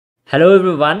Hello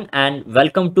everyone and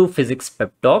welcome to Physics Pep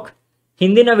Talk.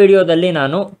 ಹಿಂದಿನ ವಿಡಿಯೋದಲ್ಲಿ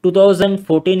ನಾನು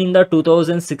 2014 ಇಂದ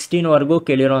 2016 ವರೆಗೂ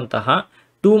ಕೇಳಿರುವಂತಹ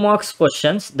 2 marks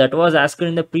questions that was asked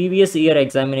in the previous year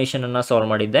examination ಅನ್ನು ಸಾಲ್ವ್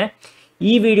ಮಾಡಿದ್ದೆ.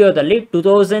 ಈ ವಿಡಿಯೋದಲ್ಲಿ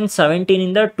 2017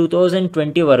 ಇಂದ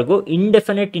 2020 ವರೆಗೂ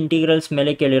ಇಂಡೆಫಿನೆಟ್ ಇಂಟಿಗ್ರಲ್ಸ್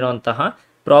ಮೇಲೆ ಕೇಳಿರುವಂತಹ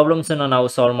ಪ್ರಾಬ್ಲಮ್ಸ್ ಅನ್ನು ನಾವು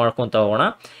ಸಾಲ್ವ್ ಮಾಡ್ಕೊಂತ ಹೋಗೋಣ.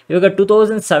 ಇವಾಗ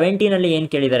 2017 ಅಲ್ಲಿ ಏನು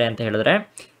ಕೇಳಿದ್ದಾರೆ ಅಂತ ಹೇಳಿದ್ರೆ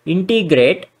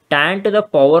integrate tan to the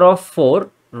power of 4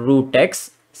 root x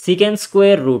secant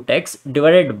square root x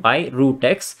divided by root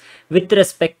x with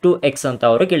respect to x ಅಂತ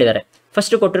ಅವರು ಕೇಳಿದ್ದಾರೆ.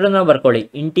 ಫಸ್ಟ್ ಕೊಟ್ಟಿರೋದನ್ನ ಬರ್ಕೊಳ್ಳಿ.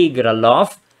 Integral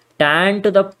of tan to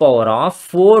the power of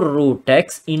 4 root x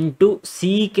into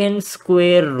secant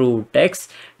square root x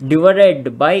divided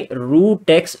by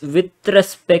root x with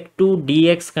respect to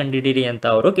dx ಕಂಡುಹಿಡಿಯಿರಿ ಅಂತ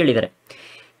ಅವರು ಕೇಳಿದ್ದಾರೆ.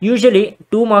 Usually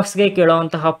 2 ಮಾರ್ಕ್ಸ್ಗೆ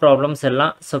ಕೇಳುವಂತಹ problems ಎಲ್ಲ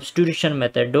ಸಬ್ಸ್ಟಿಟ್ಯೂಷನ್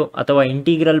ಮೆಥಡು ಅಥವಾ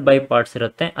ಇಂಟಿಗ್ರಲ್ ಬೈ ಪಾರ್ಟ್ಸ್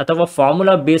ಇರುತ್ತೆ ಅಥವಾ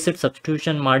ಫಾರ್ಮುಲಾ ಬೇಸ್ಡ್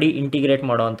ಸಬ್ಸ್ಟಿಟ್ಯೂಷನ್ ಮಾಡಿ ಇಂಟಿಗ್ರೇಟ್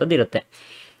ಮಾಡುವಂಥದ್ದು ಇರುತ್ತೆ.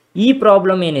 ಈ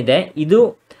ಪ್ರಾಬ್ಲಮ್ ಏನಿದೆ ಇದು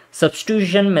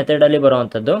ಸಬ್ಸ್ಟಿಟ್ಯೂಷನ್ ಮೆಥಡಲ್ಲಿ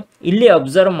ಬರುವಂಥದ್ದು. ಇಲ್ಲಿ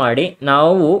ಅಬ್ಸರ್ವ್ ಮಾಡಿ,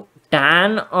 ನಾವು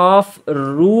ಟ್ಯಾನ್ ಆಫ್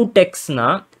ರೂಟ್ ಎಕ್ಸ್ನ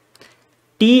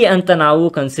ಟಿ ಅಂತ ನಾವು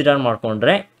ಕನ್ಸಿಡರ್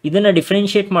ಮಾಡಿಕೊಂಡ್ರೆ ಇದನ್ನು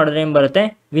ಡಿಫ್ರೆನ್ಷಿಯೇಟ್ ಮಾಡಿದ್ರೆ ಏನು ಬರುತ್ತೆ?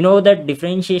 We know that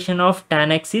differentiation of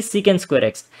tan X is secant square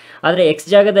X. ಆದರೆ ಎಕ್ಸ್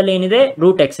ಜಾಗದಲ್ಲಿ ಏನಿದೆ?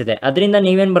 ರೂಟ್ ಎಕ್ಸ್ ಇದೆ. ಅದರಿಂದ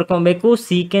ನೀವೇನು ಬರ್ಕೊಬೇಕು?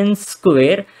 ಸೀಕೆಂಟ್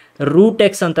ಸ್ಕ್ವೇರ್ ರೂಟ್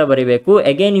ಎಕ್ಸ್ ಅಂತ ಬರೀಬೇಕು.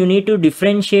 Again you need to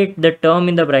differentiate the term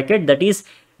in the bracket, that is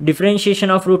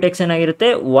differentiation of root X ಏನಾಗಿರುತ್ತೆ?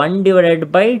 1 ಡಿವೈಡೆಡ್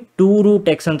ಬೈ 2 ರೂಟ್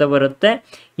ಎಕ್ಸ್ ಅಂತ ಬರುತ್ತೆ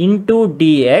into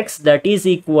D X that is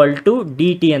equal to D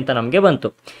T ಅಂತ ನಮಗೆ ಬಂತು.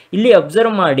 ಇಲ್ಲಿ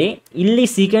observe ಮಾಡಿ, ಇಲ್ಲಿ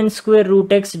secant square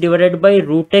root X divided by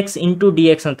root X into D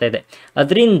X ಅಂತ ಇದೆ.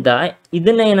 ಅದರಿಂದ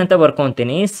ಇದನ್ನ ಏನಂತ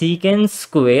ಬರ್ಕೊತೀನಿ? Secant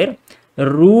square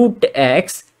root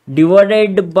X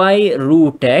divided by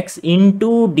root X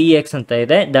into D X ಅಂತ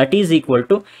ಇದೆ. ದಟ್ ಈಸ್ ಈಕ್ವಲ್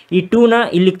ಟು ಈ 2ನ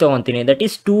ಇಲ್ಲಿಗೆ ತೊಗೊತೀನಿ, that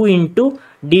is 2 into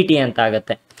D T ಅಂತ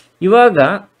ಆಗುತ್ತೆ. ಇವಾಗ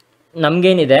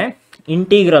ನಮಗೇನಿದೆ?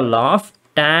 Integral of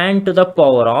tan to the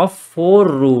power of 4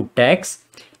 root x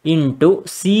into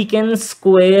secant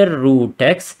square root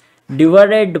x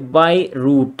divided by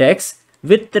root x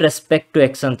with respect to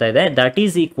x ಅಂತ ಇದೆ. That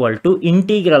is equal to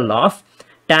integral of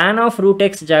tan of root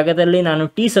X ಜಾಗದಲ್ಲಿ ನಾನು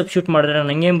T substitute ಮಾಡಿದ್ರೆ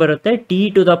ನನಗೇನು ಬರುತ್ತೆ? T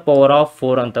to the power of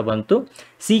 4 ಅಂತ ಬಂತು.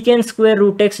 Secant square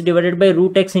root X divided by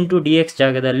root X into D X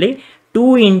ಜಾಗದಲ್ಲಿ 2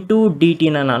 ಇಂಟು ಡಿ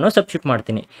ಟಿನ ನಾನು ಸಬ್ಸ್ಟಿಟ್ಯೂಟ್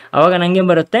ಮಾಡ್ತೀನಿ. ಆವಾಗ ನನಗೆ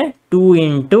ಬರುತ್ತೆ 2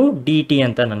 ಇಂಟು ಡಿ ಟಿ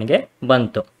ಅಂತ ನನಗೆ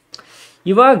ಬಂತು.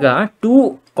 ಇವಾಗ 2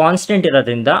 ಕಾನ್ಸ್ಟೆಂಟ್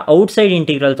ಇರೋದ್ರಿಂದ ಔಟ್ಸೈಡ್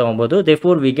ಇಂಟಿಗ್ರಲ್ ತೊಗೊಬೋದು.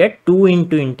 Therefore we get 2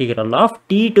 into integral of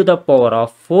T to the power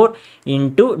of 4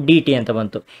 into D T ಅಂತ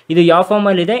ಬಂತು. ಇದು ಯಾವ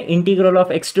ಫಾರ್ಮಲ್ಲಿದೆ? Integral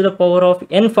of X to the power of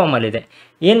N ಫಾರ್ಮಲ್ಲಿದೆ.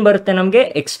 ಏನು ಬರುತ್ತೆ ನಮಗೆ?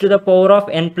 X to the power of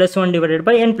N plus 1 divided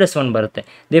by N plus 1 ಬರುತ್ತೆ.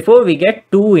 Therefore we get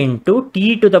 2 into T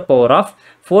to the power of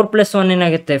 4 plus 1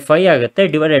 ಏನಾಗುತ್ತೆ? 5 ಆಗುತ್ತೆ,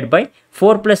 ಡಿವೈಡೆಡ್ ಬೈ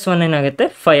 4 ಪ್ಲಸ್ 1 ಏನಾಗುತ್ತೆ?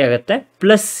 5 ಆಗುತ್ತೆ,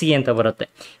 plus C ಅಂತ ಬರುತ್ತೆ.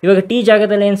 ಇವಾಗ ಟಿ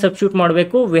ಜಾಗದಲ್ಲಿ ಏನು ಸಬ್ಸ್ಟಿಟ್ಯೂಟ್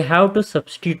ಮಾಡಬೇಕು? We have to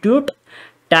substitute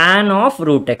tan of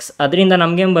root X. ಅದರಿಂದ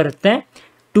ನಮಗೇನು ಬರುತ್ತೆ?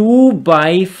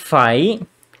 2/5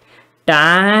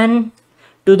 tan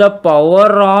to the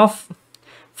power of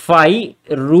 5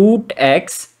 root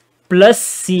X plus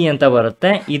C ಅಂತ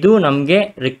ಬರುತ್ತೆ. ಇದು ನಮಗೆ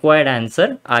ರಿಕ್ವೈರ್ಡ್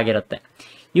ಆನ್ಸರ್ ಆಗಿರುತ್ತೆ.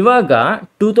 ಇವಾಗ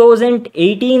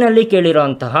 2018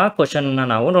 ಕೇಳಿರೋಂತಹ ಕ್ವಶನ್ನ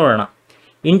ನಾವು ನೋಡೋಣ.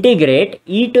 Integrate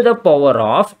E to the power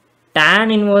of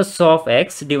tan inverse of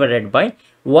X divided by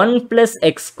 1 plus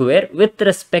X square with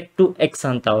respect to X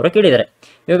ಅಂತ ಅವರು ಕೇಳಿದ್ದಾರೆ.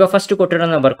 ಇವಾಗ ಫಸ್ಟ್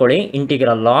ಕೊಟ್ಟಿರೋದನ್ನ ಬರ್ಕೊಳ್ಳಿ.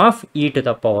 Integral of E to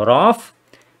the power of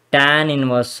tan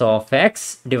inverse of X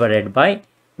divided by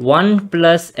 1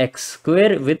 plus X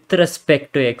square with respect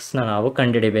to ಎಕ್ಸ್ನ ನಾವು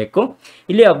ಕಂಡುಹಿಡಿಬೇಕು.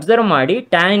 ಇಲ್ಲಿ observe ಮಾಡಿ,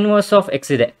 ಟ್ಯಾನ್ ಇನ್ವರ್ಸ್ ಆಫ್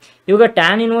ಎಕ್ಸ್ ಇದೆ. ಇವಾಗ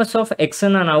ಟ್ಯಾನ್ ಇನ್ವರ್ಸ್ ಆಫ್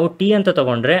ಎಕ್ಸನ್ನು ನಾವು ಟಿ ಅಂತ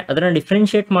ತೊಗೊಂಡ್ರೆ ಅದನ್ನು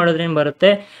ಡಿಫ್ರೆನ್ಷಿಯೇಟ್ ಮಾಡಿದ್ರೆ ಏನು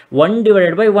ಬರುತ್ತೆ? 1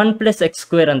 divided by 1 plus X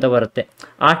square ಅಂತ ಬರುತ್ತೆ.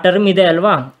 ಆ ಟರ್ಮ್ ಇದೆ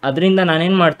ಅಲ್ವಾ? ಅದರಿಂದ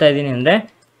ನಾನೇನು ಮಾಡ್ತಾ ಇದ್ದೀನಿ ಅಂದರೆ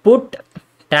ಪುಟ್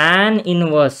tan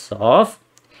inverse of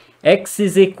X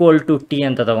is equal to T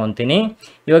ಅಂತ ತೊಗೊತೀನಿ.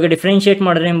 ಇವಾಗ ಡಿಫ್ರೆನ್ಷಿಯೇಟ್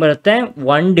ಮಾಡಿದ್ರೆ ಏನು ಬರುತ್ತೆ?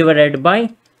 1 divided by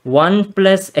 1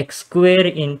 plus X square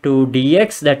into D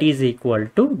X that is equal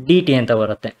to D T ಅಂತ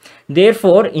ಬರುತ್ತೆ. There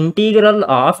four integral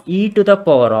of E to the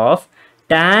power of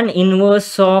tan inverse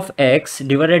of X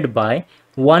divided by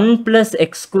 1 plus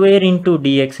X square into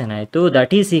D X ಏನಾಯಿತು?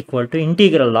 That is equal to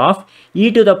integral of E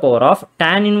to the power of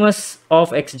tan inverse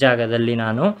of X ಜಾಗದಲ್ಲಿ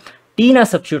ನಾನು ಟಿನ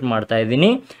substitute ಮಾಡ್ತಾ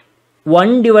ಇದ್ದೀನಿ.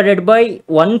 1 divided by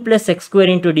 1 plus X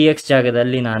square into D X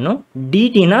ಜಾಗದಲ್ಲಿ ನಾನು D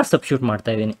ಟಿನ substitute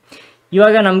ಮಾಡ್ತಾ ಇದ್ದೀನಿ.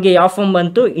 ಇವಾಗ ನಮಗೆ ಯಾವ ಫಾರ್ಮ್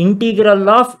ಬಂತು? Integral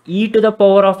of E to the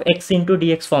power of X into D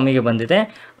X ಫಾರ್ಮಿಗೆ ಬಂದಿದೆ.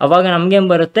 ಅವಾಗ ನಮಗೇನು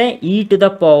ಬರುತ್ತೆ? E to the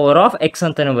power of X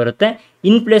ಅಂತಲೇ ಬರುತ್ತೆ.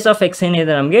 ಇನ್ ಪ್ಲೇಸ್ ಆಫ್ ಎಕ್ಸ್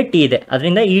ಏನಿದೆ ನಮಗೆ? ಟಿ ಇದೆ.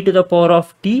 ಅದರಿಂದ E to the power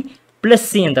of T plus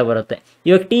C ಅಂತ ಬರುತ್ತೆ.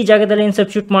 ಇವಾಗ ಟಿ ಜಾಗದಲ್ಲಿ ಏನು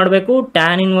ಸಬ್ಸ್ಟಿಟ್ಯೂಟ್ ಮಾಡಬೇಕು?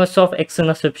 ಟ್ಯಾನ್ ಇನ್ವರ್ಸ್ ಆಫ್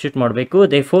ಎಕ್ಸನ್ನು ಸಬ್ಸ್ಟಿಟ್ಯೂಟ್ ಮಾಡಬೇಕು.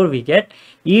 Therefore we get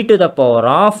E to the power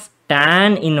of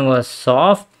tan inverse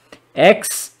of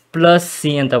X plus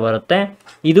C ಅಂತ ಬರುತ್ತೆ.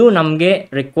 ಇದು ನಮಗೆ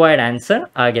ರಿಕ್ವೈರ್ಡ್ ಆನ್ಸರ್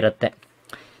ಆಗಿರುತ್ತೆ.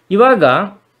 ಇವಾಗ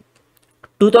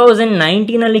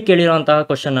 2019 ಕೇಳಿರುವಂತಹ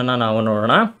ಕ್ವಶನ್ ಅನ್ನು ನಾವು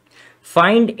ನೋಡೋಣ.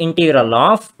 Find integral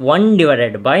of 1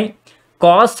 divided by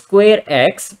cos square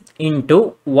X into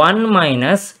 1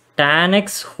 minus tan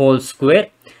X whole square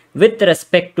with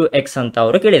respect to X ಅಂತ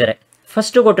ಅವರು ಕೇಳಿದ್ದಾರೆ.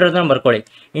 ಫಸ್ಟ್ ಕೊಟ್ಟಿರೋದನ್ನ ಬರ್ಕೊಳ್ಳಿ.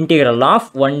 Integral of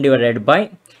 1 divided by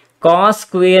cos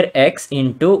square X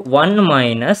into 1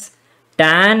 minus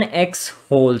tan X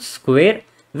whole square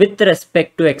with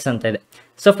respect to X ಅಂತ ಇದೆ.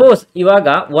 Suppose ಇವಾಗ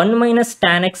 1 minus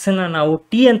tan ಎಕ್ಸನ್ನು ನಾವು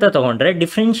T ಅಂತ ತೊಗೊಂಡ್ರೆ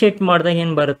ಡಿಫ್ರೆನ್ಷಿಯೇಟ್ ಮಾಡಿದಾಗ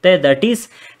ಏನು ಬರುತ್ತೆ, ದಟ್ ಈಸ್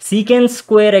ಸೀಕೆನ್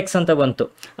ಸ್ಕ್ವೇರ್ ಎಕ್ಸ್ ಅಂತ ಬಂತು.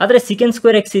 ಆದರೆ ಸೀಕೆನ್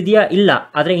ಸ್ಕ್ವೇರ್ ಎಕ್ಸ್ ಇದೆಯಾ, ಇಲ್ಲ.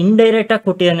 ಆದರೆ ಇಂಡೈರೆಕ್ಟಾಗಿ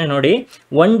ಕೊಟ್ಟಿದ್ದಾನೆ ನೋಡಿ.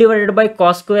 1 ಡಿವೈಡೆಡ್ ಬೈ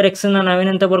ಕಾಸ್ ಸ್ಕ್ವೇರ್ ಎಕ್ಸನ್ನು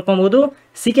ನಾವೇನಂತ ಬರ್ಕೊಬೋದು,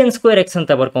 ಸೀಕೆನ್ ಸ್ಕ್ವೇರ್ ಎಕ್ಸ್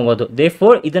ಅಂತ ಬರ್ಕೊಬೋದು.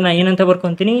 ದೇರ್ಫೋರ್ ಇದನ್ನು ಏನಂತ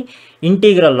ಬರ್ಕೊತೀನಿ,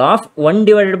 integral of 1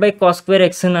 divided by cos square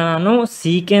ಎಕ್ಸನ್ನು ನಾನು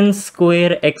ಸೀಕೆನ್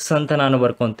ಸ್ಕ್ವೇರ್ ಎಕ್ಸ್ ಅಂತ ನಾನು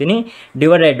ಬರ್ಕೊತೀನಿ,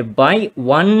 divided by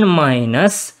 1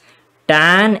 minus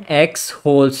tan X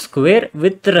whole square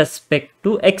with respect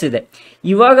to X ಇದೆ.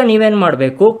 ಇವಾಗ ನೀವೇನು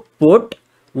ಮಾಡಬೇಕು, ಪುಟ್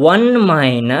 1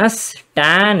 minus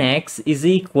tan X is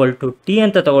equal to T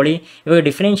ಅಂತ ತಗೊಳ್ಳಿ. ಇವಾಗ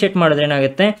ಡಿಫ್ರೆನ್ಷಿಯೇಟ್ ಮಾಡಿದ್ರೆ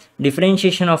ಏನಾಗುತ್ತೆ,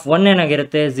 ಡಿಫ್ರೆನ್ಷಿಯೇಷನ್ ಆಫ್ 1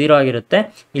 ಏನಾಗಿರುತ್ತೆ, 0 ಆಗಿರುತ್ತೆ.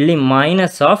 ಇಲ್ಲಿ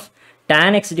minus of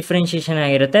tan X differentiation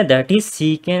ಆಗಿರುತ್ತೆ, that is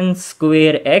ಸೀಕೆನ್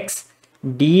square X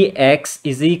D X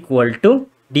is equal to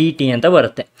D T ಅಂತ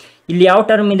ಬರುತ್ತೆ. ಇಲ್ಲಿ ಯಾವ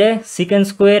ಟರ್ಮ್ ಇದೆ, ಸೀಕೆನ್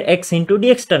square X into D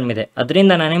X term ಇದೆ.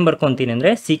 ಅದರಿಂದ ನಾನೇನು ಬರ್ಕೊತೀನಿ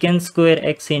ಅಂದರೆ ಸೀಕೆನ್ square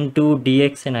X into D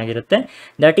X ಏನಾಗಿರುತ್ತೆ,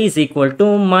 that is equal to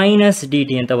minus D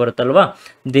T ಅಂತ ಬರುತ್ತಲ್ವಾ.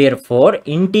 There four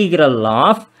integral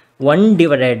of 1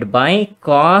 divided by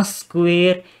cos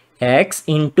square X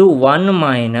into 1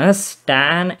 minus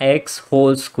tan X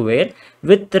whole square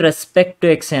with respect to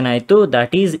X ಏನಾಯಿತು,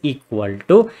 that is equal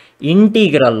to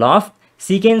integral of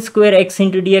ಸೀಕೆನ್ square X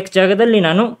into D X ಜಾಗದಲ್ಲಿ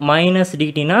ನಾನು minus D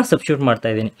ಟಿನ substitute ಮಾಡ್ತಾ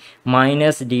ಇದ್ದೀನಿ.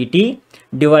 Minus D T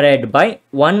divided by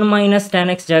 1 minus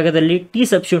tan X ಜಾಗದಲ್ಲಿ T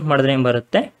substitute ಮಾಡಿದ್ರೆ ಏನು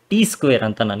ಬರುತ್ತೆ, T square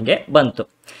ಅಂತ ನನಗೆ ಬಂತು.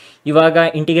 ಇವಾಗ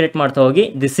ಇಂಟಿಗ್ರೇಟ್ ಮಾಡ್ತಾ ಹೋಗಿ,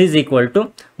 this is equal to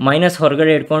minus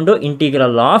ಹೊರಗಡೆ ಇಟ್ಕೊಂಡು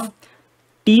ಇಂಟಿಗ್ರಲ್ ಆಫ್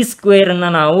ಟಿ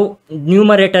ಸ್ಕ್ವೇರನ್ನು ನಾವು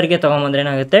ನ್ಯೂಮರೇಟರ್ಗೆ ತೊಗೊಂಬಂದ್ರೆ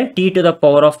ಏನಾಗುತ್ತೆ, T to the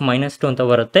power of -2 ಅಂತ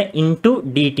ಬರುತ್ತೆ, ಇಂಟು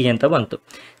ಡಿ ಟಿ ಅಂತ ಬಂತು.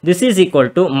 This is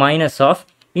equal to minus of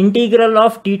integral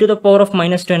of T to the power of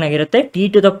 -2 ಏನಾಗಿರುತ್ತೆ, T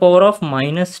to the power of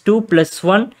 -2 plus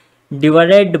 1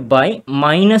 divided by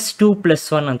 -2 plus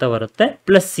 1 ಅಂತ ಬರುತ್ತೆ,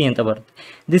 plus C ಅಂತ ಬರುತ್ತೆ.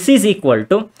 This is equal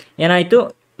to ಏನಾಯಿತು,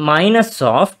 minus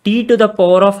of T to the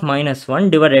power of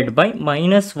 -1 divided by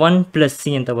 -1 plus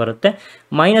C ಅಂತ ಬರುತ್ತೆ.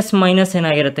 Minus minus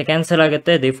ಏನಾಗಿರುತ್ತೆ, cancel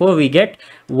ಆಗುತ್ತೆ. Therefore we get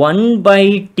 1 by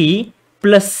T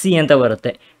plus C ಅಂತ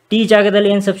ಬರುತ್ತೆ. ಟಿ ಜಾಗದಲ್ಲಿ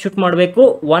ಏನು ಸಬ್ಸ್ಟಿಟ್ಯೂಟ್ ಮಾಡಬೇಕು,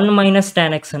 1 ಮೈನಸ್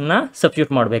ಟ್ಯಾನ್ ಎಕ್ಸನ್ನು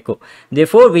ಸಬ್ಸ್ಟಿಟ್ಯೂಟ್ ಮಾಡಬೇಕು.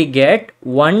 Therefore we get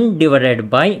 1 divided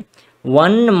by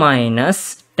 1 minus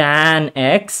tan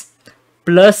X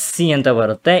plus C ಅಂತ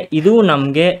ಬರುತ್ತೆ. ಇದು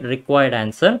ನಮಗೆ ರಿಕ್ವೈರ್ಡ್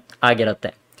ಆನ್ಸರ್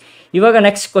ಆಗಿರುತ್ತೆ. ಇವಾಗ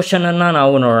ನೆಕ್ಸ್ಟ್ ಕ್ವಶನನ್ನು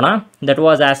ನಾವು ನೋಡೋಣ. That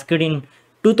was asked in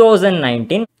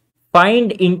 2019.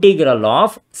 Find integral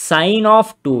of sine of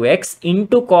 2x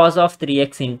into cos of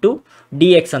 3x into D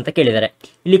X ಅಂತ ಕೇಳಿದ್ದಾರೆ.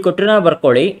 ಇಲ್ಲಿ ಕೊಟ್ಟಿರೋ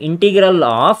ಬರ್ಕೊಳ್ಳಿ, integral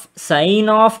of sine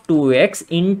of 2x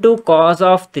into cos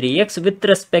of 3x with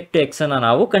respect to ಎಕ್ಸನ್ನು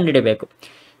ನಾವು ಕಂಡುಹಿಡಬೇಕು.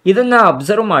 ಇದನ್ನು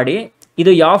ಅಬ್ಸರ್ವ್ ಮಾಡಿ,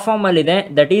 ಇದು ಯಾವ ಫಾರ್ಮಲ್ಲಿದೆ,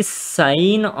 that is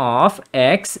sign of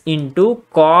X into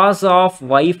cos of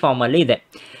Y ಫಾರ್ಮಲ್ಲಿ ಇದೆ.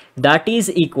 That is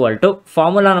equal to,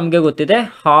 formula ನಮಗೆ ಗೊತ್ತಿದೆ,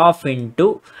 half into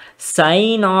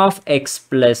sine of X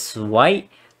plus Y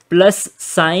plus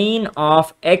sine of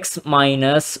X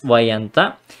minus Y ಅಂತ.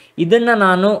 ಇದನ್ನು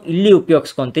ನಾನು ಇಲ್ಲಿ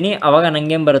ಉಪಯೋಗಿಸ್ಕೊತೀನಿ. ಆವಾಗ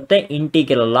ನನಗೇನು ಬರುತ್ತೆ,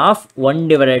 integral of 1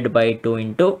 divided by 2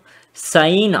 into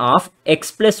sine of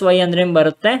X plus Y ಅಂದರೆ ಏನು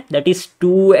ಬರುತ್ತೆ, that is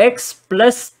 2x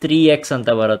plus 3x ಅಂತ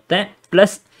ಬರುತ್ತೆ,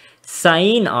 plus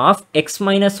sine of X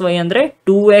minus Y ಅಂದರೆ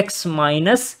 2x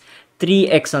ಮೈನಸ್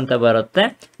 3x ಅಂತ ಬರುತ್ತೆ,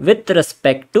 ವಿತ್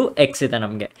ರೆಸ್ಪೆಕ್ಟ್ ಟು ಎಕ್ಸ್ ಇದೆ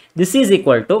ನಮಗೆ. This is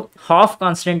equal to half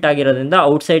constant ಆಗಿರೋದ್ರಿಂದ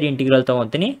outside integral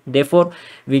ತೊಗೊತೀನಿ. Therefore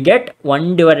we get 1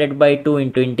 divided by 2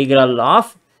 into integral of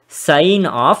sine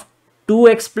of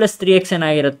 2x plus 3x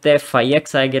ಏನಾಗಿರುತ್ತೆ,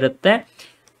 5x ಆಗಿರುತ್ತೆ,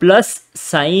 plus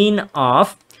sine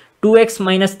of 2x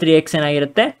minus 3x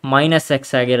ಏನಾಗಿರುತ್ತೆ, minus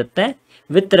X ಆಗಿರುತ್ತೆ,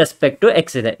 with respect to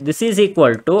X ಇದೆ. This is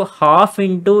equal to half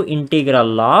into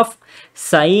integral of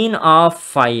sine of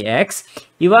 5x.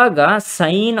 ಇವಾಗ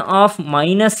sign of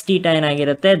minus theta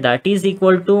ಏನಾಗಿರುತ್ತೆ, that is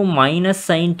equal to minus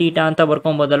sine theta ಅಂತ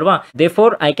ಬರ್ಕೊಬೋದಲ್ವಾ.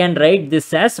 Therefore I can write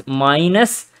this as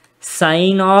minus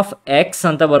sine of X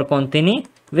ಅಂತ ಬರ್ಕೊತೀನಿ,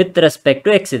 with respect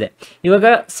to X ಇದೆ. ಇವಾಗ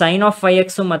sign of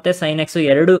 5x ಮತ್ತು sine x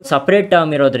ಎರಡು separate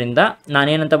term ಇರೋದ್ರಿಂದ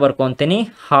ನಾನೇನಂತ ಬರ್ಕೊತೀನಿ,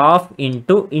 half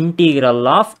into integral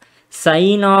of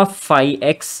sine of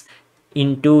 5x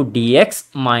into D X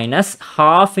minus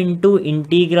half into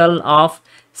integral of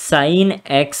sine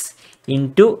x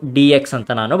into D X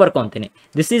ಅಂತ ನಾನು ಬರ್ಕೊತೀನಿ.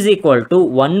 This is equal to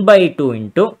 1/2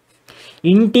 into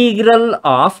integral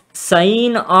of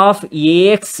sine of A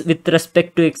X with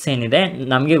respect to X ಏನಿದೆ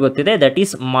ನಮಗೆ ಗೊತ್ತಿದೆ, that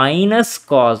is minus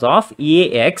cos of A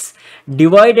X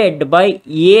divided by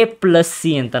A plus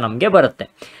C ಅಂತ ನಮಗೆ ಬರುತ್ತೆ.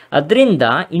 ಅದರಿಂದ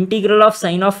integral of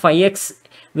sine of 5x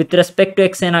with respect to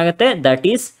X ಏನಾಗುತ್ತೆ, that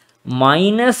is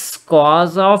minus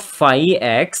cos of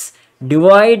 5x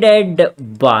divided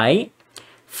by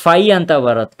 5 ಅಂತ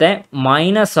ಬರುತ್ತೆ,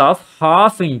 minus of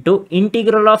half into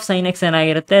integral of sine x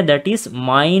ಏನಾಗಿರುತ್ತೆ, that is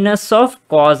minus of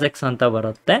cos x ಅಂತ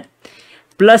ಬರುತ್ತೆ,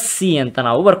 plus C ಅಂತ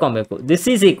ನಾವು ಬರ್ಕೊಬೇಕು. This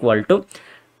is equal to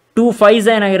 2 5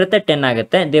 ಏನಾಗಿರುತ್ತೆ 10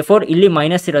 ಆಗುತ್ತೆ. ದೇರ್ಫೋರ್ ಇಲ್ಲಿ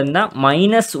ಮೈನಸ್ ಇರೋದ್ರಿಂದ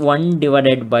minus 1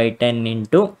 divided by 10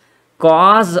 into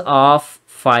cos of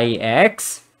 5x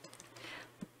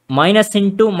minus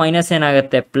into minus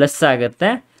ಏನಾಗುತ್ತೆ ಪ್ಲಸ್ ಆಗುತ್ತೆ,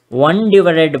 1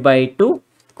 divided by 2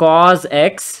 cos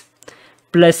x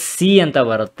plus C ಅಂತ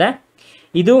ಬರುತ್ತೆ.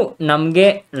 ಇದು ನಮಗೆ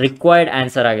ರಿಕ್ವೈರ್ಡ್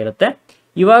ಆನ್ಸರ್ ಆಗಿರುತ್ತೆ.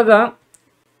 ಇವಾಗ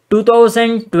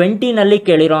 2020ನಲ್ಲಿ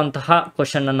ಕೇಳಿರೋಂತಹ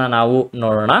ಕ್ವಶನನ್ನು ನಾವು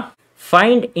ನೋಡೋಣ.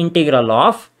 Find integral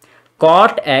of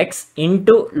cot x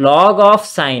into log of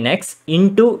sine x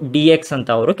into D X ಅಂತ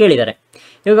ಅವರು ಕೇಳಿದ್ದಾರೆ.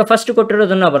 ಇವಾಗ ಫಸ್ಟ್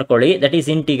ಕೊಟ್ಟಿರೋದನ್ನು ಬರ್ಕೊಳ್ಳಿ, that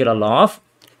is integral of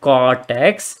cot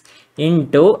x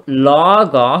into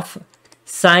log of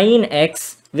sine x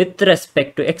with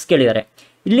respect to X ಕೇಳಿದ್ದಾರೆ.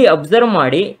 ಇಲ್ಲಿ ಅಬ್ಸರ್ವ್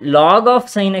ಮಾಡಿ, ಲಾಗ್ ಆಫ್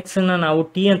ಸೈನ್ ಎಕ್ಸನ್ನು ನಾವು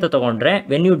T ಅಂತ ತೊಗೊಂಡ್ರೆ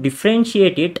when you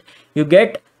differentiate it you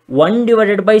get 1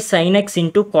 divided by sine x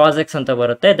into cos x ಅಂತ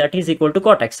ಬರುತ್ತೆ, that is equal to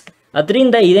cot x.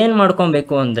 ಅದರಿಂದ ಇದೇನು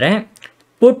ಮಾಡ್ಕೊಬೇಕು ಅಂದರೆ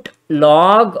ಪುಟ್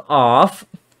log of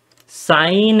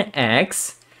sine x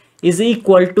is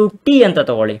equal to T ಅಂತ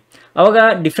ತಗೊಳ್ಳಿ. ಅವಾಗ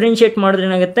ಡಿಫ್ರೆನ್ಶಿಯೇಟ್ ಮಾಡಿದ್ರೆ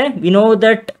ಏನಾಗುತ್ತೆ, we know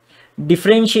that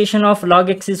differentiation of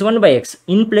log X is 1 by X.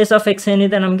 In place of X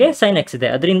ಏನಿದೆ ನಮಗೆ ಸೈನ್ ಎಕ್ಸ್ ಇದೆ,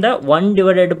 ಅದರಿಂದ 1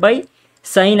 ಡಿವೈಡೆಡ್ ಬೈ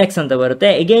sin x ಅಂತ ಬರುತ್ತೆ.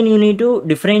 Again you need to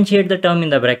differentiate the term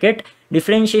in the bracket.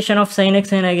 Differentiation of sin x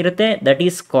ಏನಾಗಿರುತ್ತೆ, that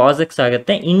is cos x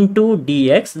ಆಗುತ್ತೆ, into D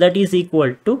X that is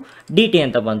equal to D T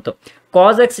ಅಂತ ಬಂತು.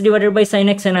 Cos x divided by sin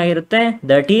x ಏನಾಗಿರುತ್ತೆ,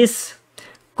 that is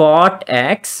cot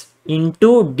x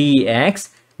into D X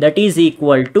that is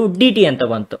equal to D T ಅಂತ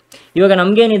ಬಂತು. ಇವಾಗ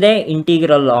ನಮಗೇನಿದೆ,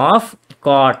 integral of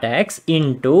cot x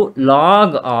into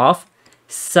log of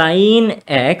sine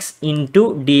x into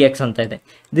D X ಅಂತ ಇದೆ.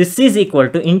 This is equal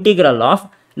to integral of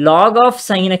log of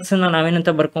sine ಎಕ್ಸನ್ನು ನಾವೇನಂತ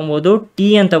ಬರ್ಕೊಬೋದು, T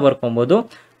ಅಂತ ಬರ್ಕೊಬೋದು.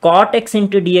 Cot x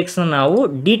into D ಎಕ್ಸ್ನ ನಾವು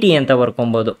D T ಅಂತ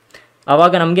ಬರ್ಕೊಬೋದು.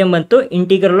 ಆವಾಗ ನಮಗೆ ಬಂತು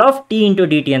integral of T into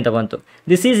D T ಅಂತ ಬಂತು.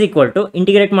 This is equal to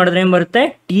integrate ಮಾಡಿದ್ರೆ ಏನು ಬರುತ್ತೆ,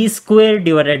 T square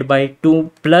divided by 2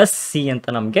 plus C ಅಂತ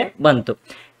ನಮಗೆ ಬಂತು.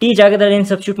 ಟಿ ಜಾಗದಲ್ಲಿ ಏನು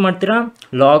ಸಬ್ಸ್ಟಿಟ್ಯೂಟ್ ಮಾಡ್ತೀರಾ,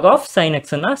 ಲಾಗ್ ಆಫ್ ಸೈನ್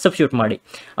ಎಕ್ಸನ್ನು ಸಬ್ಸ್ಟಿಟ್ಯೂಟ್ ಮಾಡಿ.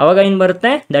 ಆವಾಗ ಏನು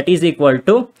ಬರುತ್ತೆ, that is equal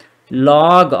to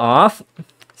log of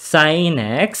sine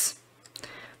x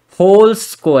whole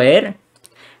square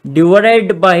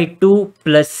divided by 2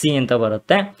 plus C ಅಂತ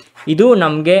ಬರುತ್ತೆ. ಇದು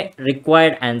ನಮಗೆ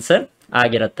ರಿಕ್ವೈರ್ಡ್ ಆನ್ಸರ್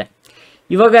ಆಗಿರುತ್ತೆ.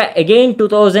 ಇವಾಗ ಅಗೈನ್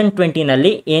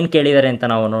 2020ನಲ್ಲಿ ಏನು ಕೇಳಿದ್ದಾರೆ ಅಂತ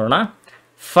ನಾವು ನೋಡೋಣ.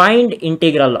 Find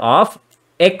integral of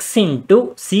X into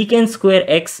secant square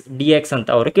X D X ಅಂತ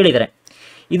ಅವರು ಕೇಳಿದ್ದಾರೆ.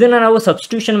 ಇದನ್ನು ನಾವು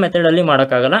ಸಬ್ಸ್ಟಿಟ್ಯೂಷನ್ ಮೆಥಡಲ್ಲಿ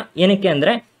ಮಾಡೋಕ್ಕಾಗಲ್ಲ. ಏನಕ್ಕೆ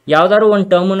ಅಂದರೆ ಯಾವುದಾದ್ರು ಒಂದು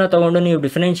ಟರ್ಮನ್ನು ತೊಗೊಂಡು ನೀವು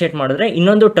ಡಿಫ್ರೆನ್ಷಿಯೇಟ್ ಮಾಡಿದ್ರೆ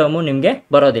ಇನ್ನೊಂದು ಟರ್ಮು ನಿಮಗೆ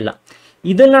ಬರೋದಿಲ್ಲ.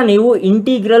 ಇದನ್ನು ನೀವು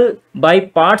ಇಂಟಿಗ್ರಲ್ ಬೈ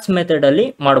ಪಾರ್ಟ್ಸ್ ಮೆಥಡಲ್ಲಿ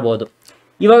ಮಾಡ್ಬೋದು.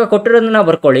 ಇವಾಗ ಕೊಟ್ಟಿರೋದನ್ನ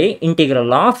ಬರ್ಕೊಳ್ಳಿ,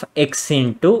 integral of X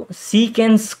into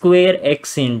secant square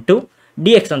X into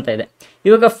D X ಅಂತ ಇದೆ.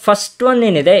 ಇವಾಗ ಫಸ್ಟ್ ಒಂದು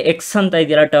ಏನಿದೆ ಎಕ್ಸ್ ಅಂತ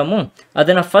ಇದೆಯಲ್ಲ ಟರ್ಮು,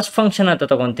 ಅದನ್ನು ಫಸ್ಟ್ ಫಂಕ್ಷನ್ ಅಂತ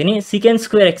ತೊಗೊತೀನಿ. ಸೀಕೆಂಡ್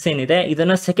ಸ್ಕ್ವೇರ್ ಎಕ್ಸ್ ಏನಿದೆ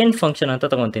ಇದನ್ನು ಸೆಕೆಂಡ್ ಫಂಕ್ಷನ್ ಅಂತ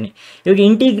ತೊಗೊತೀನಿ. ಇವಾಗ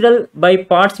ಇಂಟಿಗ್ರಲ್ ಬೈ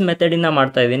ಪಾರ್ಟ್ಸ್ ಮೆಥಡಿಂದ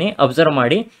ಮಾಡ್ತಾ ಇದ್ದೀನಿ. ಅಬ್ಸರ್ವ್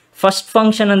ಮಾಡಿ, ಫಸ್ಟ್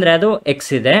ಫಂಕ್ಷನ್ ಅಂದರೆ ಅದು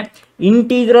ಎಕ್ಸ್ ಇದೆ.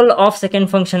 ಇಂಟಿಗ್ರಲ್ ಆಫ್ ಸೆಕೆಂಡ್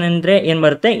ಫಂಕ್ಷನ್ ಅಂದರೆ ಏನು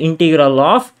ಬರುತ್ತೆ, integral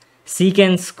of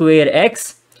secant square X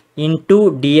into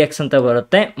D X ಅಂತ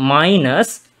ಬರುತ್ತೆ,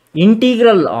 minus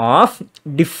integral of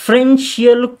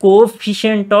differential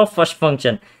coefficient of first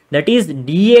function that is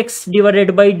D X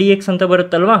divided by D X ಅಂತ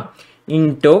ಬರುತ್ತಲ್ವಾ,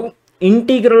 into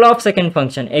integral of second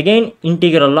function again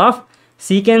integral of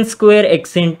secant square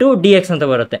X into D X ಅಂತ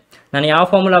ಬರುತ್ತೆ. ನಾನು ಯಾವ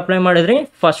formula apply ಮಾಡಿದ್ರಿ,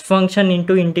 first function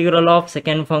into integral of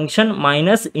second function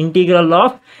minus integral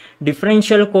of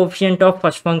differential coefficient of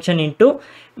first function into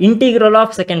integral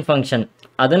of second function,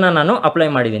 ಅದನ್ನು ನಾನು apply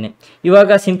ಮಾಡಿದ್ದೀನಿ.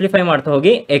 ಇವಾಗ simplify ಮಾಡ್ತಾ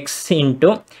ಹೋಗಿ, X into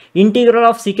integral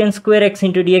of secant square X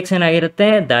into D X ಏನಾಗಿರುತ್ತೆ,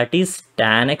 that is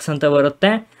tan X ಅಂತ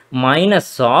ಬರುತ್ತೆ,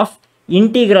 minus of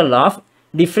integral of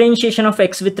differentiation of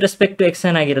X with respect to X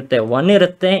ಏನಾಗಿರುತ್ತೆ 1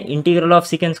 ಇರುತ್ತೆ, integral of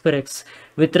secant square X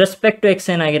with respect to X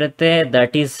ಏನಾಗಿರುತ್ತೆ,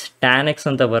 that is tan X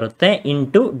ಅಂತ ಬರುತ್ತೆ,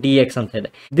 into D X ಅಂತ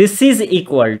ಇದೆ. This is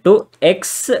equal to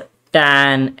X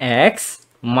tan X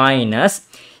minus,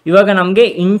 ಇವಾಗ ನಮಗೆ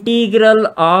integral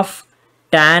of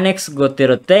tan X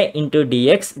ಗೊತ್ತಿರುತ್ತೆ into D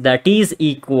X, that is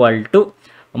equal to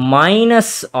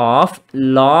minus of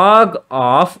log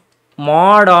of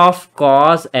mod of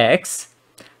cos x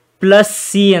plus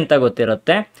C ಅಂತ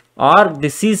ಗೊತ್ತಿರುತ್ತೆ, R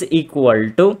this is equal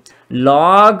to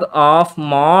log of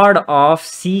ಮಾಡ್ of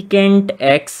secant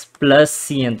X plus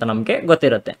C ಅಂತ ನಮಗೆ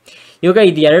ಗೊತ್ತಿರುತ್ತೆ. ಇವಾಗ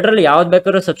ಇದು ಎರಡರಲ್ಲಿ ಯಾವ್ದು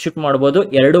ಬೇಕಾದ್ರೂ ಸಬ್ಸ್ಟಿಟ್ಯೂಟ್ ಮಾಡ್ಬೋದು,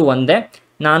 ಎರಡು ಒಂದೇ.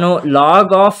 ನಾನು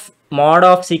ಲಾಗ್ ಆಫ್ ಮಾಡ್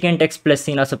ಆಫ್ ಸೀಕೆಂಟ್ ಎಕ್ಸ್ ಪ್ಲಸ್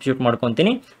ಸಿನ ಸಬ್ಸ್ಟಿಟ್ಯೂಟ್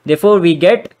ಮಾಡ್ಕೊತೀನಿ. Therefore we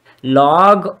get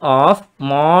log of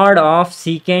ಮಾಡ್ of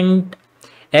secant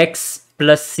X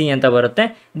plus C ಅಂತ ಬರುತ್ತೆ.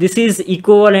 This is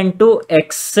equivalent to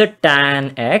X tan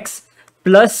X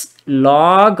plus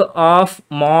log of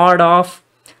ಮಾಡ್ of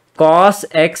cos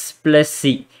x plus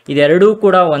C. ಇದೆರಡೂ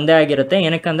ಕೂಡ ಒಂದೇ ಆಗಿರುತ್ತೆ.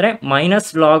 ಏನಕ್ಕಂದರೆ ಮೈನಸ್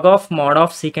ಲಾಗ್ ಆಫ್ ಮಾಡ್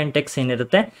ಆಫ್ ಸೀಕೆಂಟ್ ಎಕ್ಸ್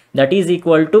ಏನಿರುತ್ತೆ that is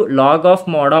equal to log of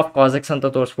ಮಾಡ್ of cos x ಅಂತ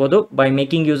ತೋರಿಸ್ಬೋದು by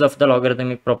making use of the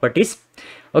logarithmic properties.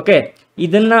 Okay,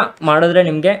 ಇದನ್ನು ಮಾಡಿದ್ರೆ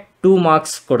ನಿಮಗೆ 2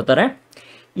 ಮಾರ್ಕ್ಸ್ ಕೊಡ್ತಾರೆ.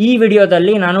 ಈ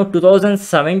ವಿಡಿಯೋದಲ್ಲಿ ನಾನು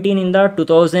 2017ಇಂದ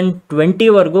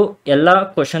 2020ವರೆಗೂ ಎಲ್ಲ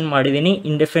ಕ್ವಶನ್ ಮಾಡಿದ್ದೀನಿ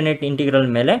ಇಂಡೆಫಿನೆಟ್ ಇಂಟಿಗ್ರಲ್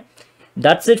ಮೇಲೆ.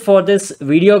 That's it for this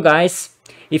video guys.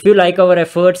 If you like our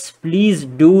efforts, please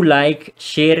do like,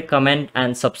 share, comment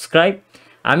and subscribe.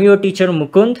 I'm your teacher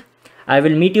Mukund. I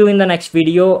will meet you in the next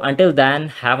video. Until then,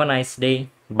 have a nice day.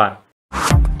 Bye.